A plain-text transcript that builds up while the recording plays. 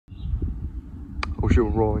Oh shit,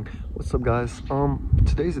 we're rolling. What's up, guys?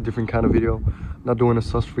 Today's a different kind of video. Not doing a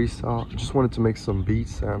sus freestyle. I just wanted to make some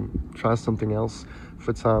beats and try something else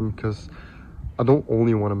for time, because I don't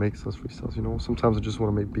only want to make sus freestyles, you know. Sometimes I just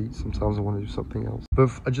want to make beats. Sometimes I want to do something else.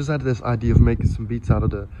 But I just had this idea of making some beats out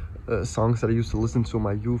of the songs that I used to listen to in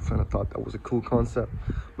my youth, and I thought that was a cool concept.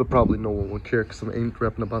 But probably no one would care, because I ain't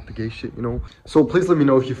rapping about the gay shit, you know. So please let me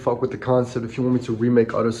know if you fuck with the concept, if you want me to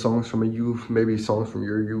remake other songs from my youth, maybe songs from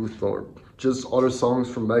your youth, or just other songs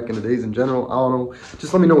from back in the days in general. I don't know.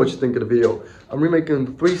 Just let me know what you think of the video. I'm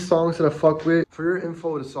remaking 3 songs that I fuck with. For your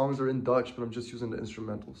info, the songs are in Dutch, but I'm just using the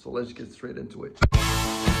instrumental. So let's get straight into it.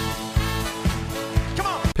 Come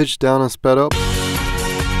on. Pitch down and sped up.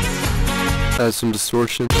 Add some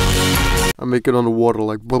distortion. I make it on the water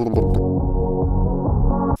like blah, blah,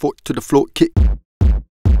 blah. Foot to the floor kick.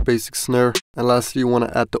 Basic snare. And lastly, you want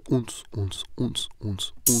to add the oons.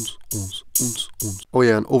 Oh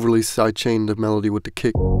yeah, and overly sidechain the melody with the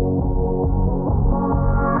kick.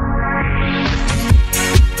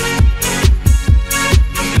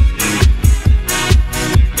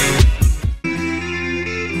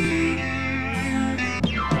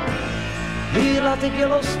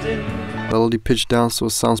 Melody pitched down so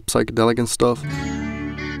it sounds psychedelic and stuff.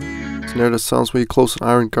 Snare that sounds way close to an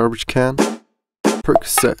iron garbage can.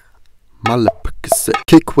 Percocet, my lip Percocet.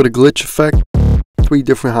 Kick with a glitch effect. 3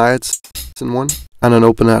 different hi-hats in one, and an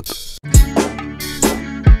open hat.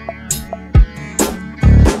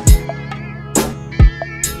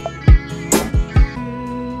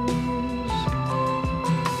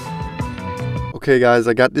 Okay guys,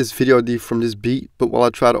 I got this video ID from this beat, but while I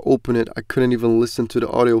tried to open it, I couldn't even listen to the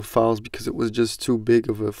audio files because it was just too big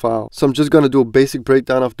of a file. So I'm just gonna do a basic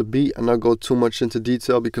breakdown of the beat and not go too much into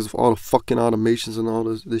detail because of all the fucking automations and all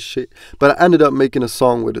this shit. But I ended up making a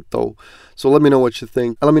song with it though. So let me know what you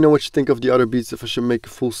think. And let me know what you think of the other beats, if I should make a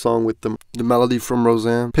full song with them. The melody from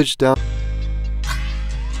Roseanne. Pitch down.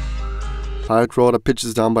 Hi-hat roll that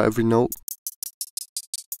pitches down by every note.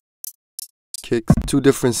 Kick. 2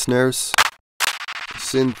 different snares.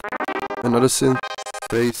 Synth, another synth,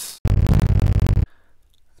 bass, and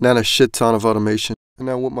then a shit ton of automation. And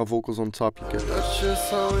then with my vocals on top, you get that's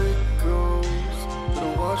just how it goes.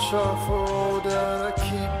 Better watch out for all that I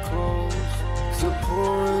keep close. 'Cause the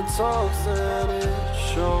pouring talks and it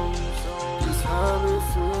shows. These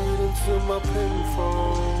habits lead into my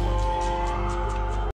pinfall.